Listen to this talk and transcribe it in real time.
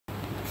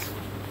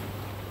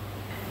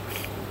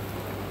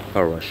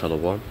Alright,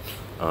 Shalom.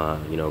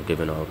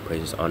 Giving all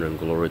praises, honor, and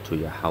glory to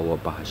Yahweh,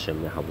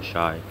 Bahashem, Yahweh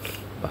Shai,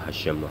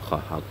 Bahashem,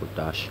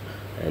 Hakudash,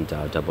 and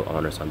double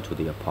honors unto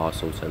the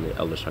apostles and the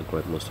elders that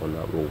great most on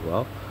that rule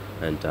well.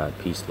 And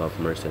peace, love,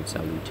 mercy, and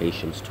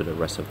salutations to the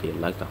rest of the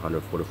elect,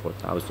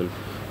 144,000,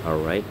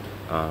 alright,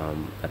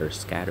 that are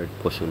scattered,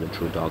 pushing the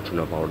true doctrine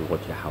of our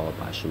Lord Yahweh,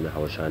 Bahashem,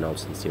 Yahweh Shai, in all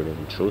sincerity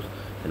and truth.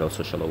 And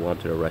also Shalom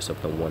to the rest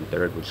of the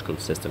 1/3, which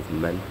consists of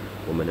men,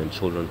 women, and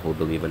children who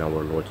believe in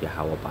our Lord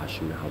Yahweh,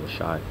 Bahashem, Yahweh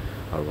Shai.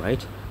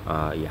 Alright,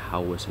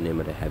 Yahweh is the name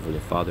of the Heavenly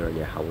Father, and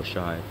Yahweh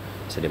Shai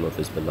is the name of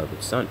His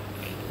beloved Son.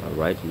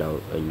 Alright, now,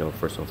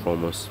 first and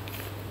foremost,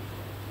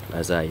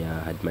 as I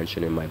had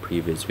mentioned in my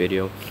previous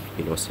video,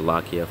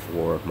 Salakia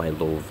for my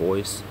low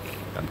voice.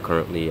 I'm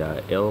currently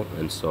ill,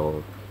 and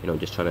so,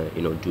 just trying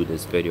to, do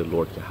this video,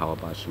 Lord Yahweh,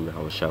 Bahashem,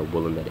 Yahweh Shai,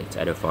 willing that it's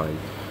edifying.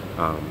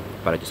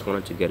 But I just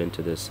wanted to get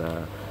into this,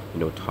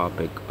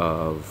 topic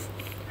of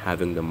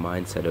having the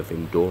mindset of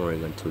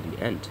enduring until the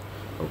end.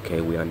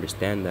 Okay, we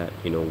understand that,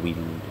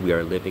 we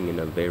are living in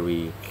a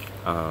very,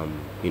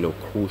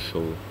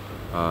 crucial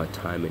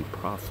time in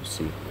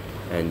prophecy.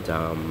 And,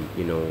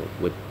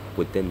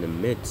 within the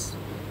midst,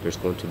 there's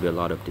going to be a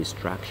lot of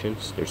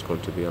distractions. There's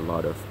going to be a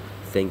lot of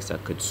things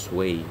that could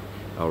sway,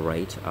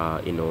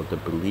 the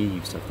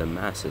beliefs of the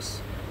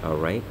masses, all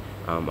right?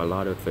 A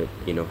lot of it,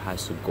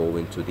 has to go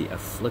into the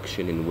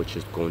affliction in which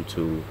is going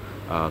to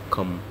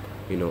come,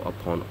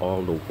 upon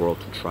all the world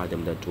to try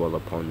them that dwell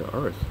upon the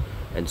earth.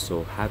 And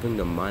so having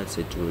the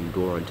mindset to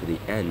endure unto the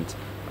end,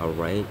 all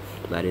right,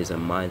 that is a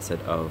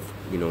mindset of,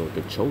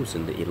 the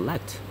chosen, the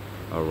elect,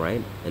 all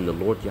right? And the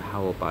Lord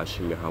Yahweh,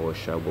 Bahashem, Yahweh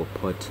Shai, will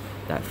put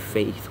that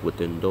faith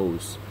within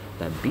those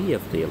that be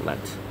of the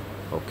elect,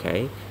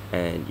 okay?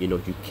 And,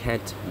 you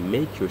can't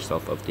make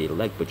yourself of the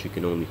elect, but you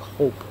can only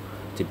hope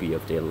to be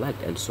of the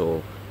elect. And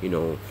so, in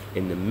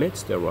the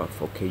midst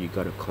thereof, okay, you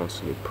got to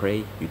constantly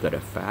pray, you got to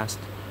fast,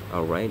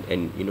 all right?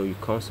 And, you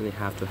constantly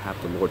have to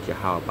have the Lord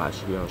Yahweh,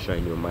 Bahashem, Yahweh Shai,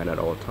 in your mind at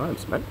all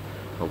times, man,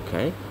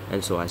 okay?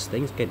 And so as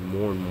things get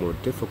more and more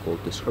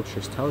difficult, the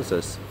scriptures tells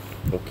us,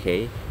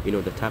 okay,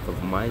 the type of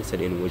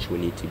mindset in which we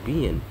need to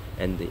be in.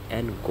 And the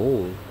end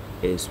goal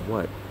is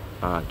what?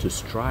 To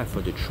strive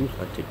for the truth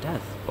unto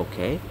death,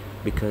 okay?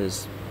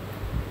 Because,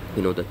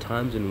 the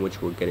times in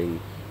which we're getting,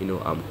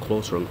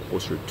 closer and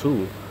closer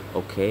to,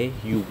 okay,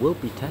 you will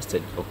be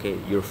tested, okay?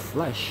 Your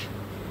flesh,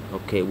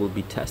 okay, will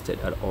be tested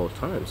at all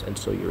times. And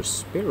so your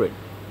spirit,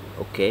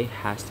 okay,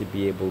 has to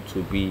be able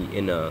to be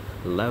in a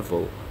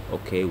level,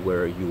 okay,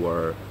 where you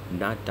are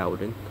not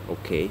doubting,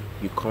 okay?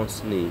 You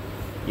constantly,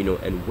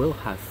 and will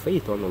have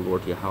faith on the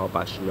Lord Yahweh,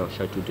 Bahashem, Yahweh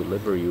Shai, to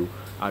deliver you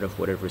out of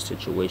whatever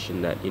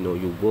situation that,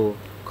 you will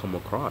come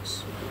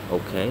across,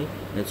 okay?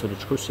 And so the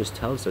scriptures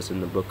tells us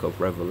in the book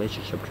of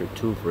Revelation, chapter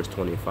 2, verse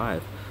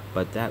 25,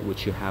 but that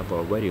which you have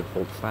already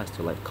hold fast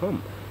till I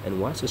come.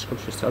 And why is the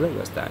scriptures telling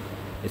us that?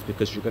 It's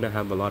because you're going to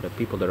have a lot of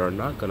people that are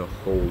not going to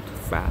hold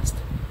fast,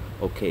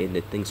 okay, in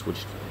the things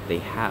which they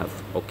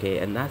have, okay?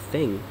 And that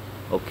thing,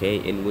 okay,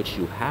 in which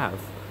you have,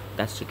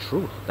 that's the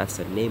truth. That's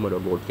the name of the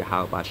Lord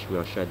Yahweh, Bahashem,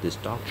 Yahweh Shai, this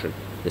doctrine,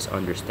 this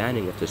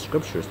understanding of the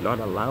scriptures, not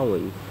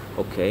allowing,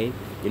 okay,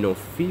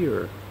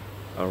 fear,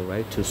 all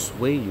right, to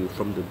sway you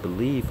from the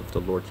belief of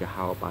the Lord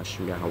Yahweh,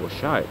 Bahashem, Yahweh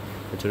Shai.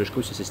 And so the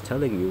scriptures is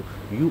telling you,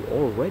 you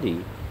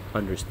already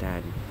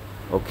understand,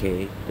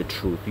 okay, the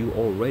truth. You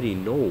already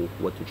know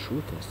what the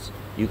truth is.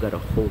 You got to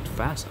hold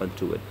fast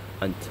unto it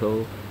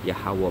until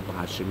Yahweh,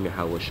 Bahashem,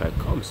 Yahweh Shai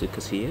comes,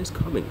 because He is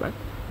coming, right?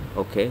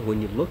 Okay,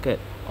 when you look at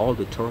all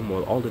the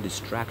turmoil, all the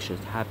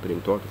distractions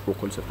happening throughout the four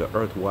corners of the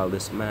earth, while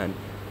this man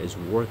is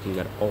working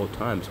at all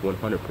times,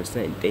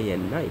 100%, day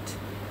and night,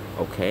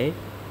 okay?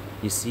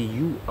 You see,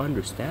 you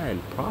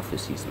understand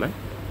prophecies, man,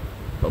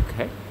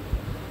 okay?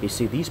 You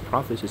see, these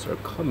prophecies are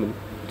coming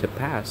to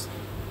pass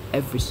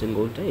every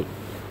single day,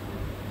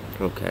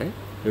 okay?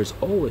 There's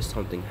always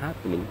something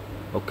happening,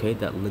 okay,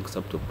 that links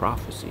up to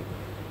prophecy,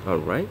 all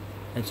right?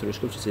 And so the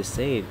scriptures is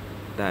saying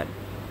that,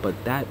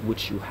 but that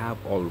which you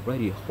have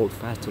already hold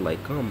fast till I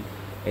come,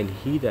 and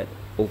he that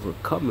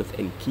overcometh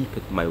and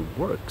keepeth my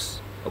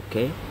works,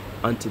 okay,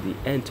 unto the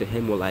end, to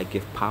him will I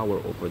give power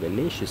over the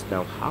nations.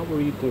 Now, how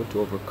are you going to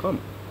overcome?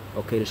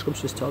 Okay, the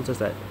scriptures tells us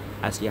that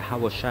as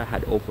Yahweh Shai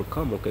had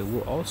overcome, okay,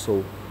 we're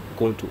also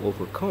going to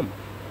overcome,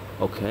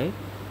 okay?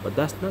 But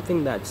that's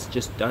nothing that's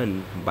just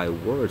done by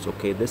words,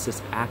 okay? This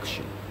is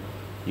action.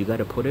 You got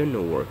to put in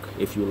the work.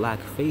 If you lack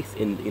faith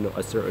in,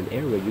 a certain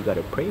area, you got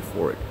to pray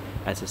for it,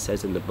 as it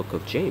says in the book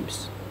of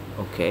James,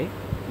 okay?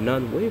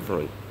 None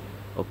wavering,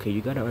 okay?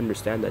 You got to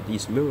understand that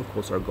these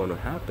miracles are going to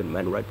happen,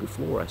 man, right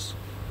before us,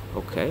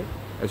 okay?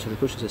 And so the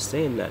scriptures is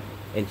saying that,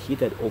 and he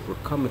that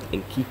overcometh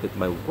and keepeth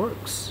my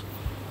works,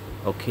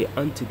 okay,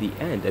 unto the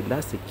end. And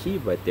that's the key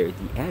right there,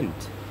 the end.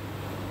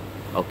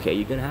 Okay,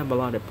 you're gonna have a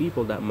lot of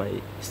people that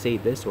might say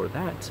this or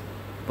that,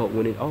 but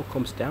when it all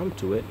comes down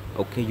to it,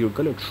 okay, you're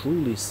gonna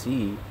truly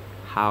see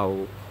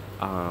how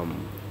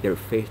their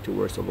faith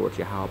towards the Lord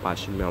Yahweh,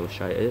 Bahashem, Yahweh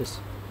Shai is,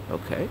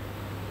 okay?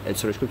 And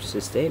so the scriptures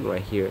is saying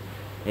right here,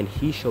 and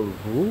he shall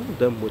rule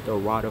them with a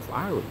rod of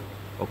iron,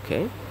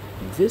 okay?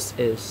 This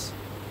is,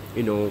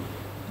 you know,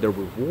 the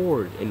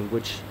reward in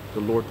which the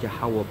Lord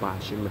Yahweh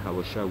Ba'ashim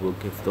Yahushua will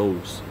give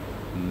those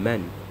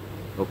men,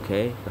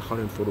 okay, the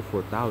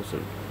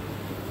 144,000,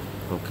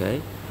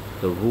 okay,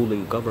 the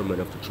ruling government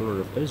of the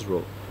children of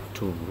Israel,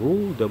 to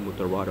rule them with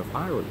a rod of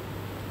iron,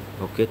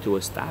 okay, to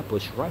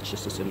establish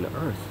righteousness in the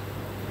earth,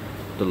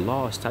 the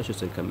laws,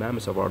 statutes, and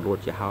commandments of our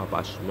Lord Yahweh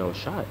Ba'ashim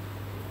Yahushua,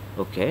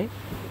 okay,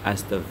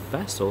 as the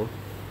vessel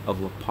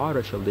of a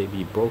potter shall they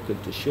be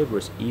broken to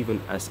shivers,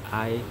 even as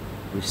I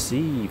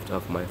received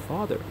of my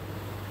Father,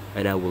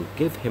 and I will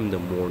give him the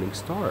morning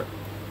star.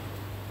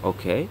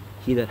 Okay,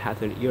 he that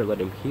hath an ear, let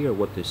him hear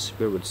what the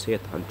Spirit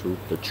saith unto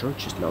the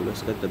churches. Now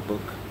let's get the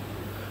book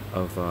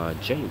of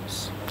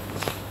James.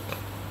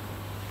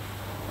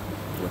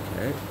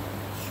 Okay,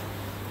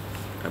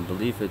 I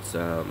believe it's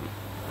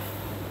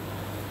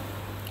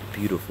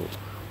beautiful.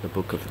 The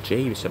book of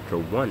James, chapter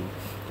 1.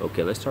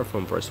 Okay, let's start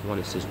from verse 1.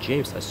 It says,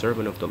 James, a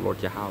servant of the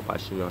Lord Yahweh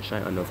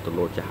Ba'ashim and of the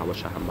Lord Yahweh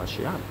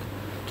Shahamashiach,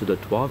 to the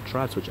 12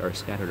 tribes which are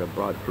scattered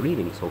abroad,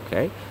 greetings.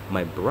 Okay,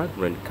 my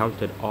brethren, count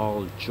it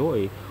all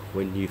joy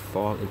when you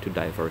fall into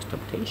diverse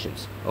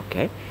temptations.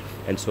 Okay,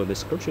 and so the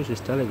scriptures is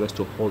telling us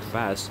to hold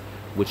fast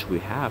which we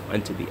have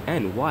unto the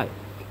end. Why?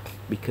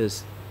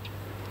 Because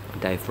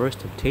diverse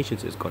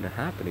temptations is going to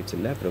happen. It's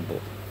inevitable.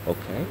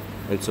 Okay,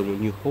 and so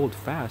when you hold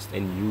fast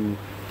and you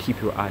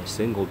keep your eyes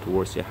single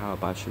towards Yahweh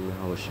Ba'ashim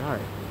Yahushua,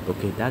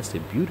 okay, that's the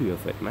beauty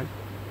of it, man.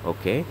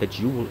 Okay, that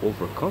you will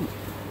overcome.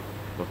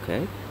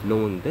 Okay,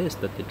 knowing this,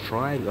 that the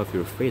trying of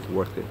your faith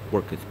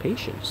worketh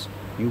patience.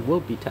 You will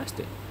be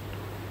tested,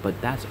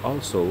 but that's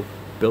also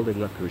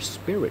building up your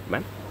spirit,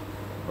 man.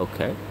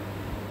 Okay,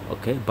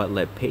 but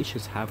let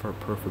patience have her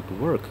perfect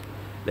work,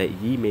 that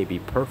ye may be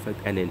perfect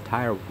and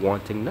entire,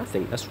 wanting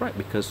nothing. That's right,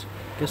 because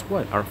guess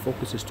what? Our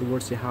focus is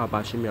towards Yahweh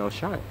Ba'ashim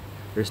Yahushua.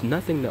 There's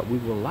nothing that we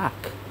will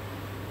lack.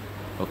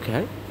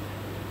 Okay,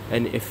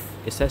 and if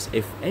it says,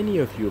 if any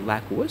of you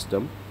lack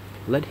wisdom,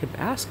 let him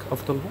ask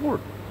of the Lord.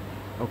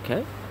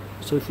 Okay,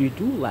 so if you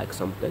do lack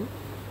something,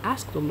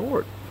 ask the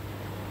Lord,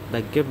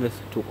 that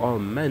giveth to all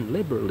men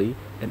liberally,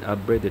 and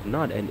upbraideth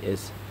not, and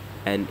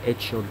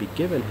it shall be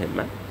given him,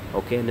 man.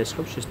 Okay, and the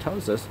scriptures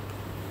tells us,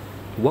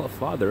 what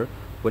father,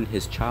 when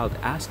his child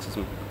asks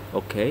him,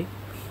 okay,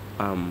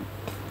 of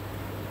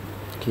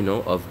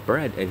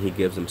bread, and he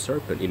gives him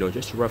serpent,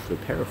 just to roughly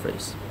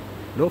paraphrase.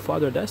 No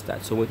father does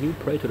that. So when you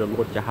pray to the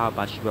Lord Yahweh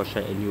Ba'ashim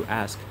Yahushua and you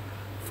ask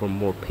for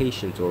more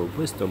patience or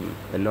wisdom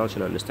and knowledge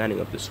and understanding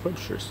of the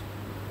scriptures,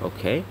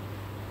 okay,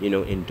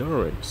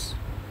 endurance,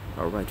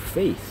 all right,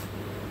 faith,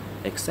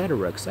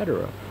 etc.,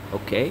 etc.,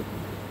 okay,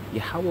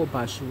 Yahweh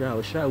Ba'ashim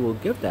Yahushua will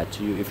give that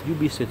to you if you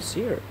be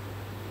sincere.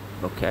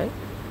 Okay,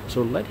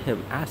 so let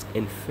him ask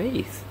in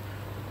faith,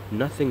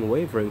 nothing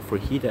wavering, for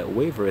he that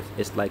wavereth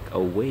is like a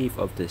wave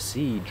of the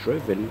sea,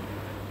 driven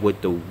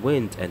with the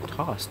wind and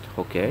tossed.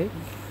 Okay,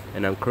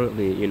 and I'm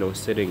currently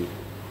sitting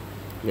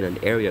in an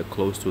area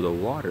close to the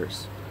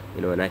waters,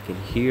 and I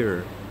can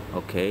hear,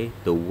 okay,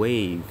 the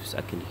waves.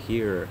 I can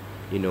hear,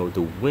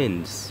 the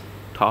winds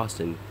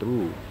tossing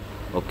through,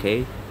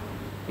 okay,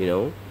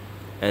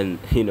 and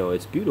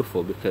it's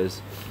beautiful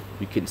because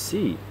you can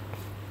see,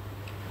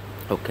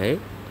 okay,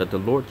 that the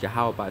Lord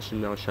Yahweh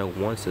Ba'ashim Yahushua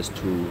wants us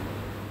to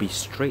be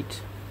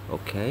straight,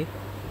 okay,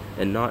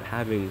 and not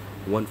having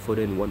one foot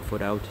in, one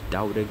foot out,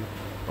 doubting,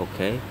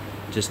 okay,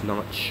 just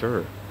not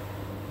sure.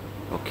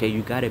 Okay,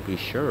 you gotta be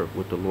sure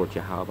with the Lord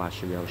Yahweh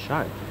Ba'ashim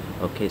Yahushua.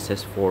 Okay, it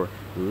says, for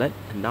let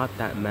not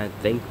that man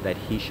think that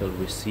he shall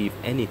receive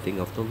anything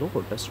of the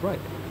Lord. That's right.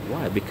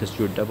 Why? Because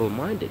you're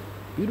double-minded.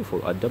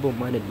 Beautiful. A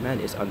double-minded man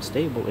is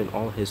unstable in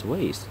all his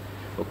ways.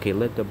 Okay,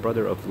 let the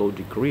brother of low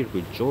degree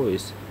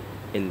rejoice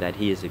in that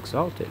he is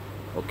exalted.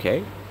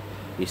 Okay,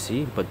 you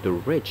see, but the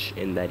rich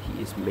in that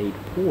he is made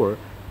poor,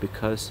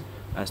 because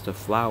as the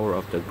flower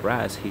of the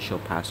grass he shall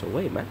pass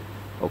away, man.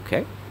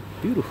 Okay,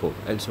 beautiful.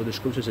 And so the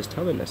scriptures is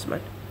telling us,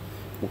 man,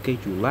 okay,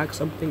 you lack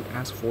something,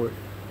 ask for it.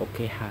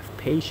 Okay, have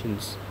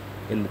patience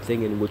in the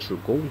thing in which you're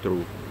going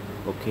through.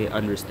 Okay,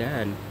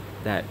 understand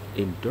that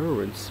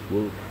endurance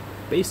will,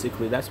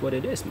 basically, that's what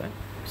it is, man.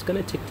 It's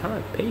gonna take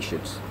time,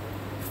 patience,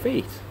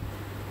 faith.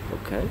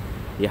 Okay,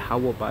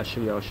 Yahweh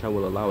Ba'ashim Yahushua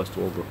will allow us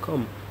to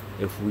overcome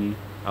if we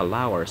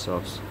allow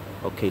ourselves,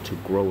 okay, to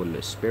grow in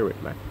the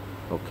spirit, man.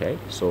 Okay,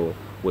 so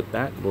with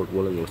that, Lord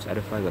willing, it was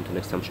edifying. Until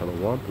next time,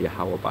 shalom.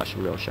 Yahweh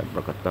Ba'ashim Yahushua,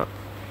 barakatah.